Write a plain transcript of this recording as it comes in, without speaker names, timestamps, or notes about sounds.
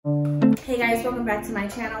Hey guys, welcome back to my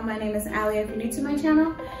channel. My name is Allie if you're new to my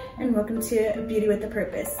channel, and welcome to Beauty with a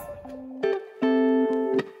Purpose.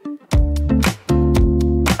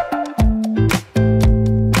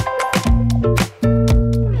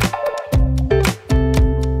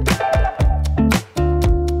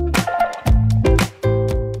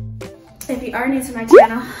 If you are new to my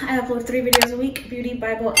channel, I upload 3 videos a week, beauty,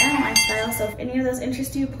 Bible, and lifestyle. So if any of those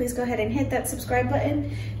interest you, please go ahead and hit that subscribe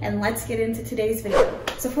button, and let's get into today's video.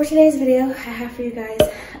 So for today's video, I have for you guys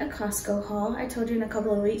a Costco haul. I told you in a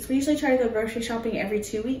couple of weeks. We usually try to go grocery shopping every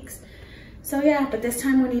 2 weeks. So yeah, but this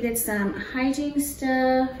time we needed some hygiene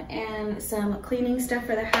stuff and some cleaning stuff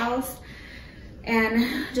for the house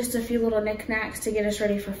and just a few little knickknacks to get us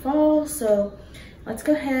ready for fall. So let's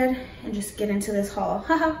go ahead and just get into this haul.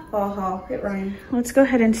 Haha, fall haul, it rhymed. Let's go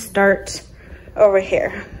ahead and start over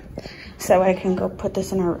here so I can go put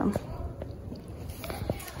this in our room.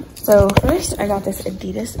 So first I got this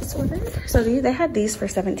Adidas sweater. So they had these for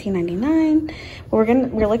 $17.99. But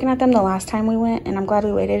we're looking at them the last time we went, and I'm glad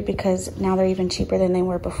we waited because now they're even cheaper than they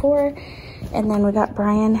were before. And then we got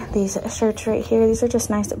Brian these shirts right here. These are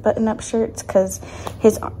just nice button-up shirts because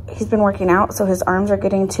he's been working out, so his arms are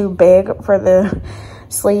getting too big for the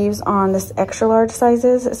sleeves on this extra large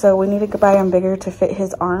sizes. So we need to buy them bigger to fit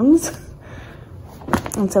his arms.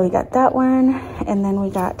 And so we got that one, and then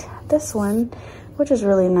we got this one, which is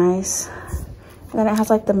really nice. And then it has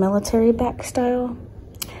like the military back style.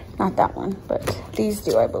 Not that one, but these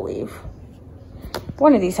do, I believe.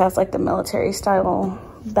 One of these has like the military style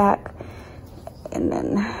back. And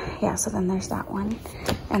then, yeah, so then there's that one.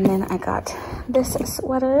 And then I got this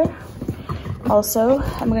sweater. Also,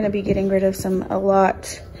 I'm gonna be getting rid of a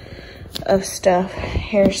lot of stuff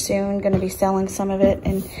here soon. Gonna be selling some of it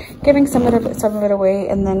and giving some of it away.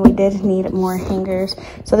 And then we did need more hangers.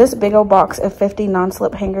 So this big old box of 50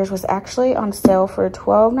 non-slip hangers was actually on sale for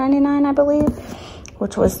 $12.99, I believe,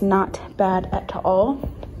 which was not bad at all.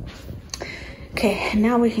 Okay,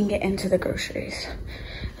 now we can get into the groceries.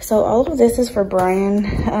 So all of this is for Brian,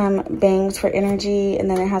 bangs for energy, and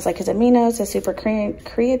then it has like his aminos, his super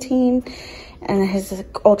creatine, and his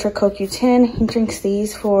ultra CoQ10. He drinks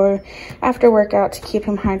these for after workout to keep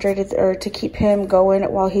him hydrated or to keep him going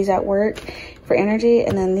while he's at work for energy.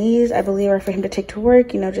 And then these, I believe, are for him to take to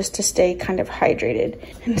work, you know, just to stay kind of hydrated.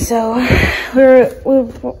 And so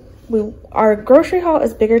our grocery haul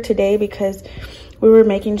is bigger today because we were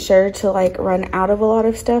making sure to like run out of a lot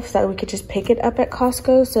of stuff so that we could just pick it up at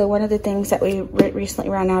Costco. So one of the things that we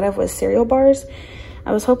recently ran out of was cereal bars.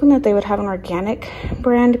 I was hoping that they would have an organic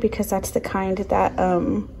brand because that's the kind that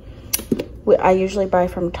I usually buy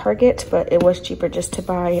from Target, but it was cheaper just to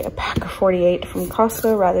buy a pack of 48 from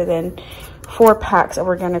Costco rather than 4 packs of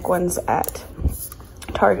organic ones at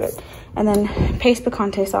Target. And then paste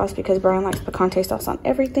picante sauce because Brian likes picante sauce on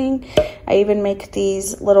everything. I even make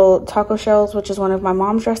these little taco shells, which is one of my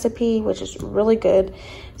mom's recipe, which is really good.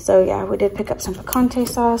 So yeah, we did pick up some picante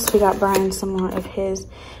sauce. We got Brian some more of his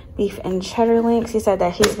beef and cheddar links. He said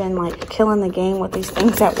that he's been like killing the game with these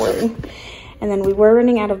things at work. And then we were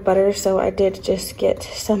running out of butter, so I did just get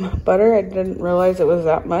some butter. I didn't realize it was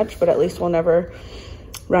that much, but at least we'll never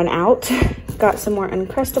run out. Got some more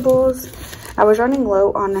Uncrustables. I was running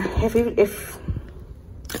low on, if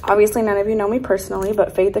obviously none of you know me personally,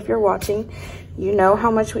 but Faith, if you're watching, you know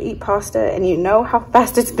how much we eat pasta and you know how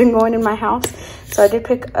fast it's been going in my house. So I did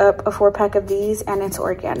pick up a 4-pack of these, and it's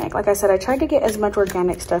organic. Like I said, I tried to get as much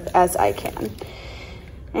organic stuff as I can.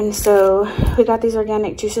 And so we got these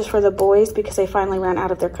organic juices for the boys because they finally ran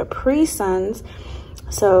out of their Capri Suns.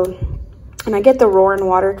 So, and I get the Roaring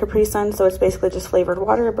Water Capri Sun, so it's basically just flavored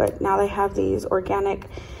water, but now they have these organic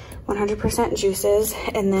 100% juices.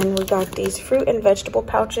 And then we got these fruit and vegetable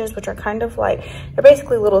pouches, which are kind of like, they're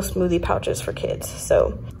basically little smoothie pouches for kids.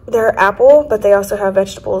 So they're apple, but they also have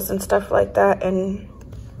vegetables and stuff like that and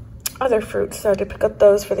other fruits. So I did pick up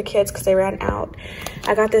those for the kids because they ran out.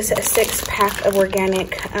 I got this 6-pack of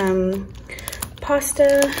organic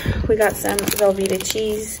pasta. We got some Velveeta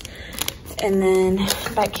cheese. And then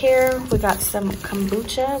back here, we got some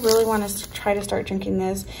kombucha. Really want us to try to start drinking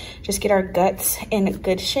this. Just get our guts in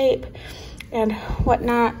good shape and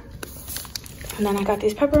whatnot. And then I got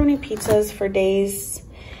these pepperoni pizzas for days.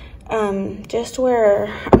 Just where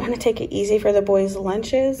I want to take it easy for the boys'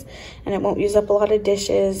 lunches. And it won't use up a lot of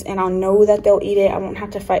dishes. And I'll know that they'll eat it. I won't have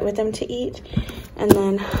to fight with them to eat. And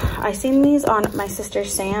then I seen these on my sister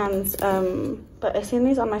Sam's.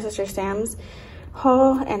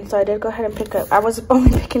 Haul, and so I did go ahead and pick up. I was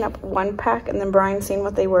only picking up 1 pack, and then Brian seen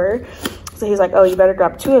what they were, So he's like, oh, you better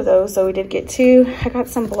grab 2 of those. So we did get 2. I got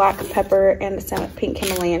some black pepper and some pink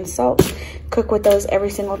Himalayan salt. Cook with those every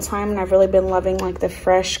single time, and I've really been loving like the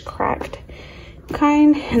fresh cracked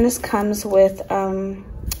kind. And this comes with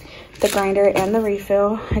the grinder and the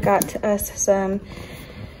refill. I got us some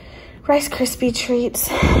Rice Krispie treats,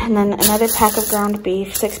 and then another pack of ground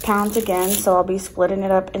beef, 6 pounds again. So I'll be splitting it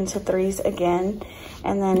up into 3s again.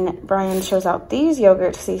 And then Brian shows out these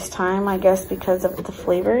yogurts this time, I guess because of the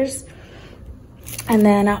flavors. And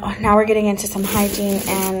then now we're getting into some hygiene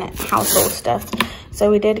and household stuff.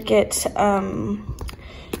 So we did get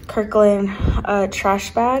Kirkland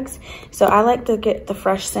trash bags. So I like to get the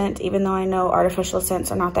fresh scent, even though I know artificial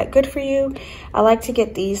scents are not that good for you. I like to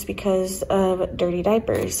get these because of dirty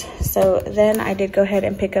diapers. So then I did go ahead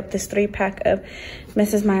and pick up this 3-pack of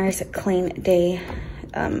Mrs. Meyer's Clean Day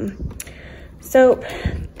soap.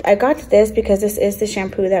 I got this because this is the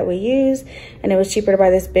shampoo that we use, and it was cheaper to buy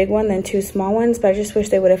this big one than 2 small ones, but I just wish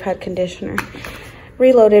they would have had conditioner.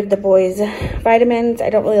 Reloaded the boys' vitamins. I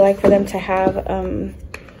don't really like for them to have,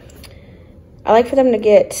 I like for them to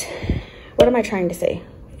get, what am I trying to say?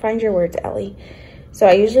 Find your words, Allie. So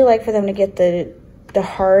I usually like for them to get the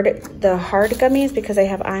hard gummies because they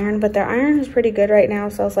have iron, but their iron is pretty good right now.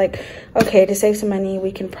 So I was like, okay, to save some money,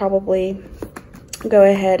 we can probably go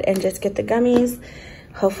ahead and just get the gummies.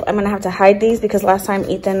 Hopefully, I'm gonna have to hide these because last time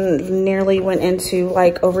Ethan nearly went into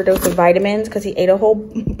like overdose of vitamins because he ate a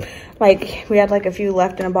whole, like we had like a few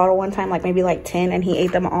left in a bottle one time, like maybe like 10, and he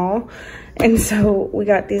ate them all. And so we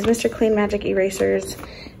got these Mr. Clean Magic erasers,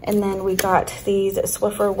 and then we got these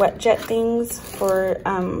Swiffer wet jet things for,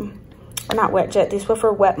 or not wet jet, these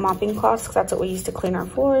Swiffer wet mopping cloths because that's what we used to clean our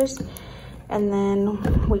floors. And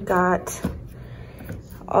then we got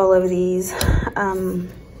all of these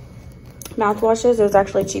mouthwashes. It was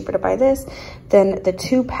actually cheaper to buy this than the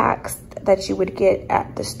 2 packs that you would get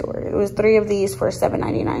at the store. It was 3 of these for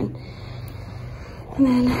 $7.99. And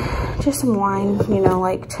then just some wine, you know,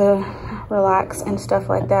 like to relax and stuff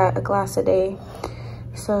like that, a glass a day.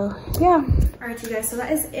 So yeah. All right, you guys, so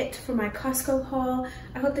that is it for my Costco haul.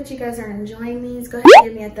 I hope that you guys are enjoying these. Go ahead and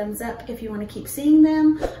give me a thumbs up if you want to keep seeing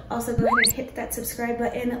them. Also, go ahead and hit that subscribe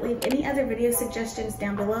button. Leave any other video suggestions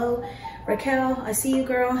down below. Raquel, I see you,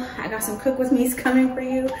 girl. I got some cook with me's coming for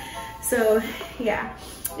you. So yeah,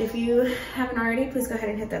 if you haven't already, please go ahead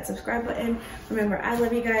and hit that subscribe button. Remember, I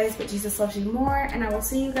love you guys, but Jesus loves you more, and I will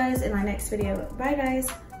see you guys in my next video. Bye, guys.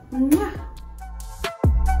 Mwah.